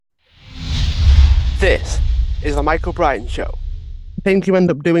This is the Michael Brian Show. I think you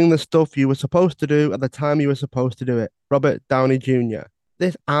end up doing the stuff you were supposed to do at the time you were supposed to do it. Robert Downey Jr.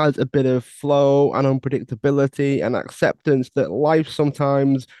 This adds a bit of flow and unpredictability and acceptance that life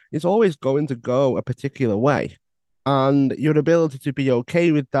sometimes is always going to go a particular way. And your ability to be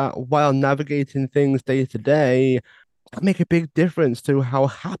okay with that while navigating things day to day can make a big difference to how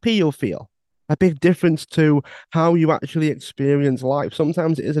happy you'll feel, a big difference to how you actually experience life.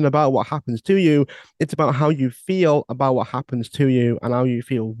 Sometimes it isn't about what happens to you, it's about how you feel about what happens to you and how you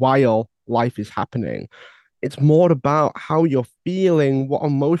feel while life is happening. It's more about how you're feeling, what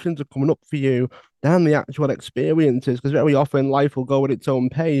emotions are coming up for you than the actual experiences, because very often life will go at its own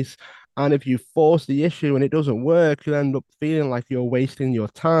pace. And if you force the issue and it doesn't work, you end up feeling like you're wasting your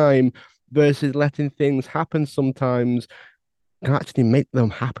time versus letting things happen sometimes can actually make them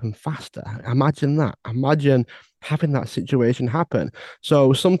happen faster. Imagine that. Imagine having that situation happen.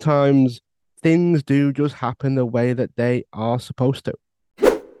 So sometimes things do just happen the way that they are supposed to.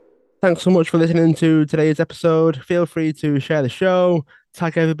 Thanks so much for listening to today's episode. Feel free to share the show,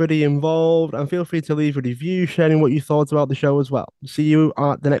 tag everybody involved, and feel free to leave a review sharing what you thought about the show as well. See you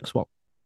at the next one.